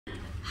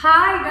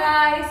Hi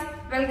guys,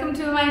 welcome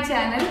to my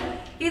channel.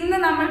 ഇന്ന്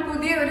നമ്മൾ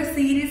പുതിയ ഒരു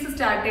സീരീസ്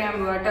സ്റ്റാർട്ട് ചെയ്യാൻ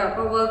പോവാട്ടോ.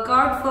 അപ്പോൾ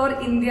workout for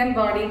Indian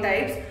body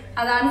types,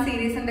 അതാണ്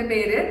സീരീസിന്റെ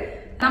പേര്.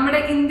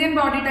 നമ്മുടെ ഇന്ത്യൻ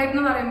ബോഡി ടൈപ്പ്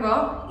എന്ന് പറയുമ്പോൾ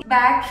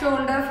ബാക്ക്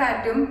ഷോൾഡർ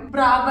ഫാറ്റും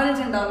ബ്രാ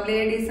ബൾജ് ഉണ്ടാവും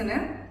ലേഡീസിന്,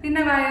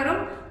 പിന്നെ വയറും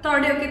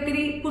തൊടയൊക്കെ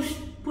ഇത്തിരി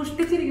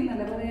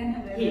പുഷ്ടിച്ചിരിക്കുന്നല്ലേ പറയാൻ,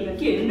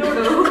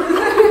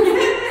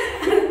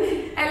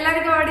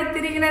 എല്ലാവർക്കും അവിടെ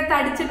ഇത്തിരി ഇങ്ങനെ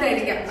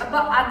തടിച്ചിട്ടായിരിക്കാം. അപ്പൊ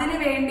അതിന്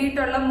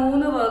വേണ്ടിയിട്ടുള്ള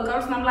 3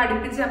 വർക്ക്ഔട്ട്സ് നമ്മൾ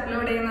അടുപ്പിച്ച്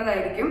അപ്ലോഡ്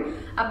ചെയ്യുന്നതായിരിക്കും.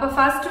 അപ്പൊ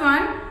first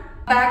one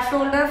back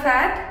shoulder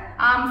fat,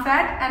 am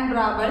fat and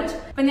bra bulge.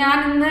 അപ്പൊ ഞാൻ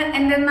ഇന്ന്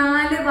എന്റെ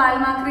 4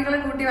 വാൽമാക്രികളെ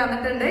കൂട്ടി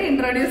വന്നിട്ടുണ്ട്,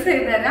 ഇൻട്രൊഡ്യൂസ്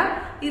ചെയ്തുതരാം.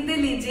 ഇത്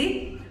ലിജി,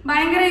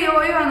 ഭയങ്കര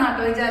യോയോ ആണ്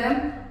കേട്ടോ വിചാരം,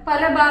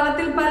 പല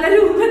ഭാഗത്തിൽ പല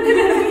രൂപത്തിൽ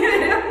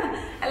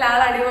അല്ല,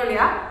 ആൾ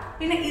അടിപൊളിയാ.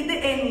 പിന്നെ ഇത്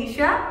എനീഷ,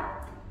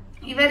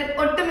 ഇവർ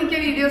ഒട്ടുമിക്ക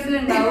വീഡിയോസിൽ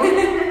ഉണ്ടാവും.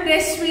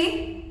 രശ്മി,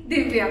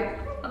 ദിവ്യ.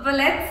 അപ്പൊ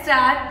let's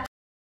start.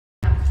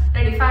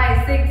 Ready? 5,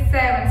 6,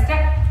 7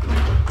 step.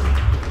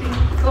 3,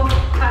 4,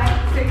 5,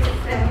 6,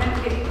 7,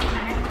 8,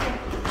 9, 10,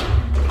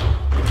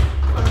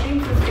 14,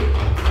 15.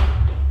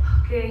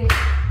 Okay.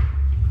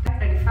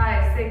 Ready?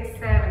 5, 6,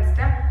 7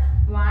 step.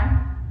 1,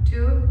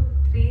 2,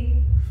 3,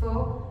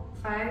 4,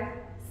 5,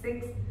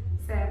 6,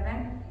 7,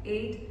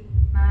 8,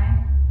 9,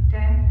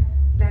 10,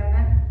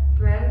 11,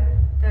 12,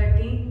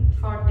 13,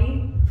 14,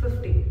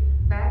 15.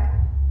 Back.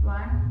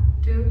 1,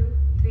 2,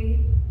 3,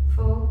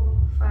 4,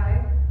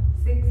 5,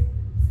 6,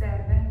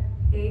 7,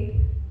 8,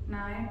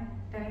 9,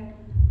 10,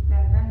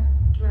 11,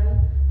 12,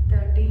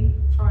 13,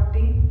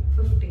 14,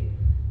 15.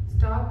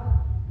 Stop.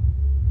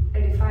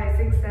 Ready? 5,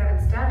 6, 7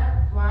 start.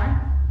 1,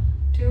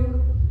 2,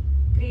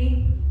 3,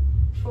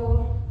 4,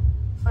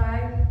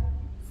 5,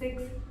 6,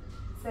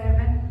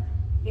 7,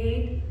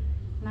 8,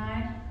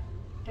 9,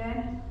 10,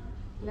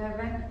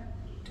 11,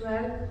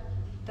 12,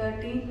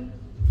 13,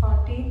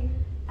 14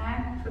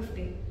 and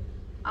 15.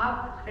 Up.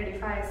 Ready?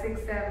 5, 6,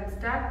 7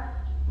 start.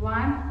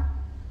 1,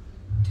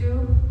 2,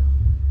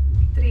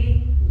 3,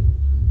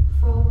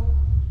 4,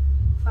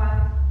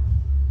 5,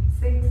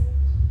 6,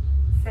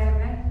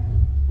 7,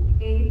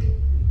 8,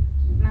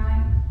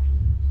 9,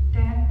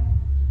 10,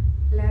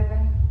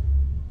 11,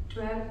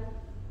 12,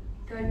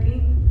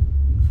 13,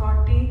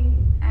 14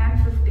 and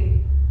 15.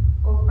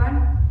 Open.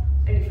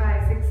 Ready?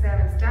 5, 6,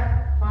 7 start.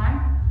 1,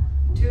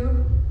 2,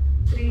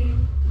 3,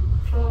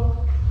 4,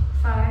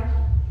 5,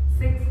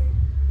 6,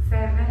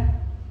 7,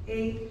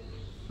 8,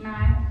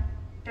 9,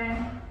 10,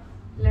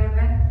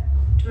 11,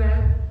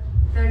 12,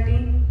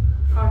 13,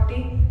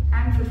 14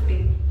 and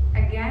 15.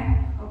 Again,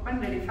 open.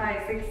 Ready? 5,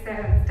 6,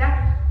 7 start.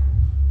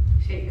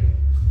 Shake.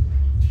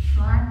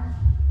 1,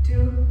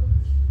 2,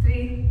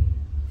 3,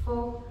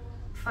 4,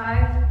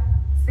 5,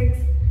 6,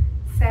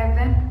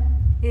 7,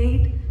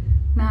 8,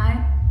 9,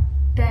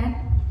 10,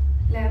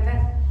 11,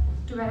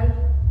 12,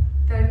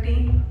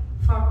 13,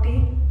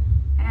 14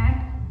 and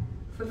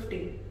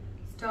 15.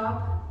 Stop.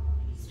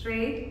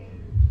 Straight.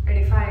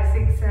 Ready? 5,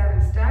 6,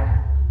 7 start.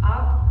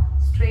 Up.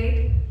 Straight,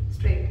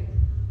 straight.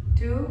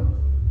 2,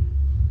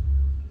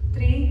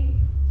 3,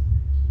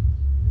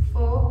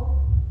 4,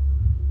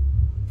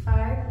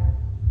 5,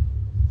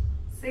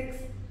 6,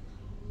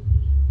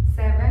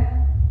 7,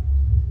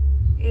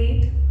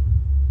 8,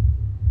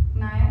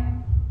 9,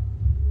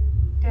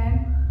 10,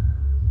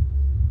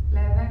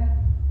 11,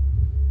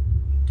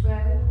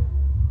 12,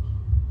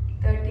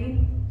 13,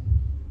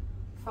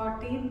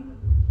 14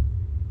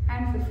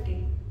 and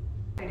 15.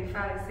 Ready?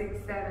 5, 6,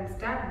 7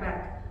 start. Back.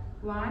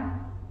 1,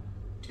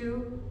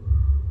 2,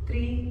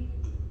 3,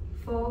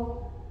 4,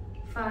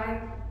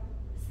 5,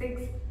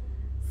 6,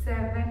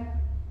 7,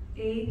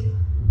 8,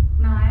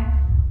 9,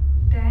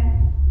 10,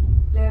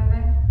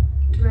 11,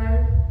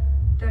 12,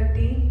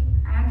 13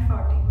 and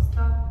 14.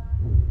 Stop.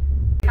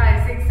 5,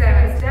 6,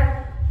 7 step.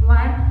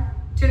 1,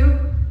 2,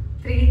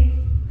 3,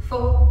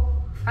 4,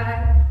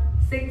 5,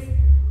 6,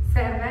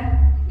 7,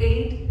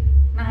 8,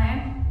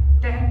 9,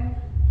 10,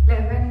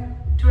 11,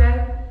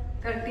 12,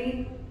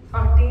 13,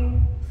 14,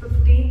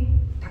 15.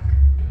 Tuck.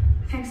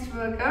 Next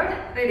workout.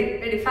 Ready?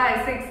 Ready?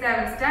 5, 6,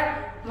 7 start.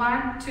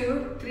 1,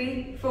 2,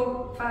 3,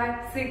 4, 5,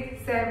 6,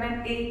 7,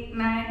 8,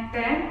 9,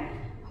 10.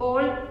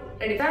 Hold.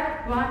 Ready? Start.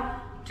 1,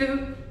 2,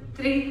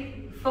 3,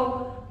 4,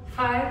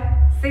 5,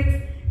 6,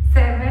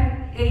 7,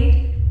 8,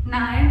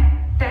 9,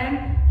 10.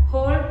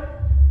 Hold.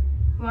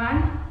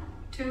 1,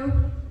 2,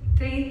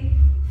 3,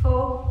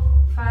 4,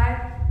 5,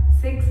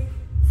 6,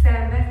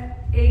 7,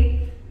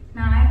 8,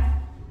 9,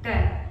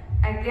 10.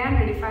 Again.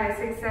 Ready? 5,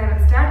 6,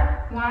 7 start.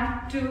 1,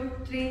 2,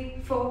 3,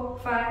 4,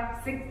 5,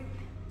 6,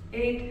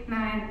 8,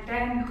 9,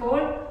 10.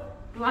 Hold.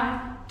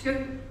 1, 2,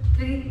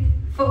 3,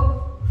 4,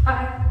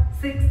 5,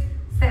 6,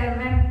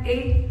 7,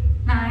 8,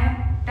 9,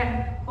 10.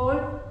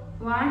 Hold.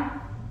 1,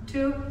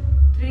 2,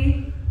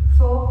 3,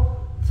 4,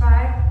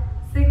 5,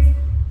 6,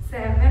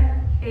 7,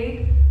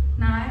 8,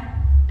 9,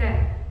 10.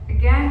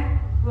 Again.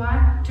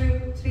 1, 2,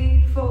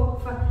 3, 4,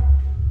 5,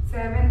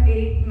 7,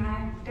 8,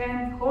 9,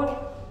 10. Hold.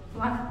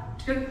 1,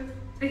 2,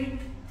 3,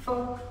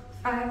 4,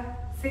 5,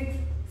 6,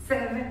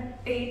 7,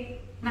 8,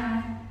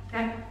 9,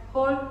 10.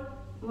 Hold.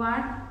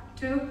 1,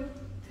 2,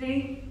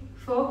 3,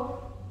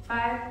 4,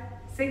 5,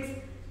 6,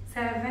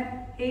 7,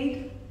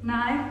 8,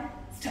 9.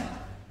 Stop.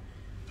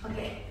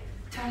 Okay.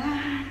 Ta-da.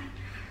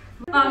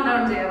 Warm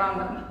down ചെയ്യാം. Warm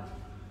down.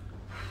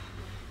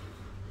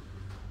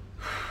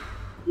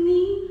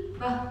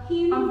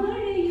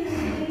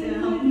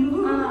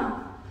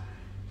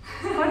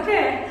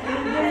 Okay.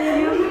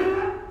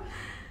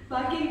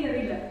 ബാക്കി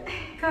എനിക്കറിയില്ല.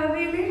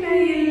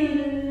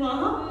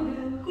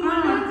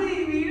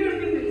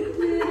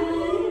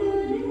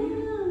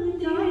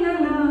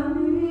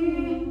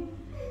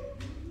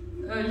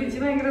 ലിജി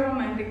ഭയങ്കര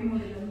romantic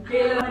മൂഡിലാണ്.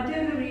 മറ്റേ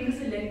ഒരു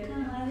reels ഇല്ലേ?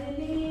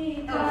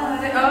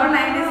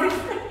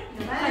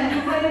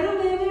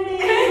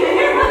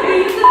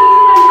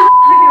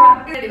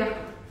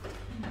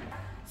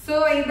 So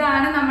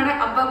ഇതാണ് നമ്മുടെ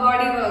upper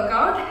body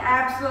workout,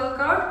 apps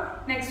workout.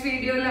 Next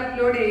വീഡിയോയിൽ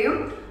അപ്ലോഡ് ചെയ്യും.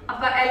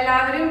 അപ്പൊ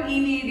എല്ലാവരും ഈ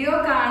വീഡിയോ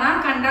കാണാം.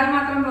 കണ്ടാൽ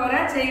മാത്രം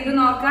പോരാ, ചെയ്തു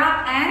നോക്കാം.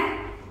 ആൻഡ്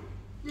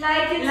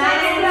ലൈക്ക്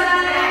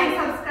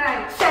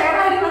സബ്സ്ക്രൈബ് ഷെയർ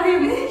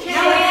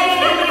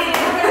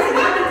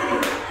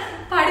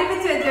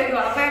പഠിപ്പിച്ചു വെച്ചേക്കുക.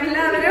 അപ്പൊ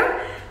എല്ലാവരും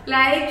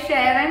ലൈക്ക്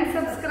ഷെയർ ആൻഡ്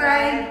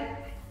സബ്സ്ക്രൈബ്.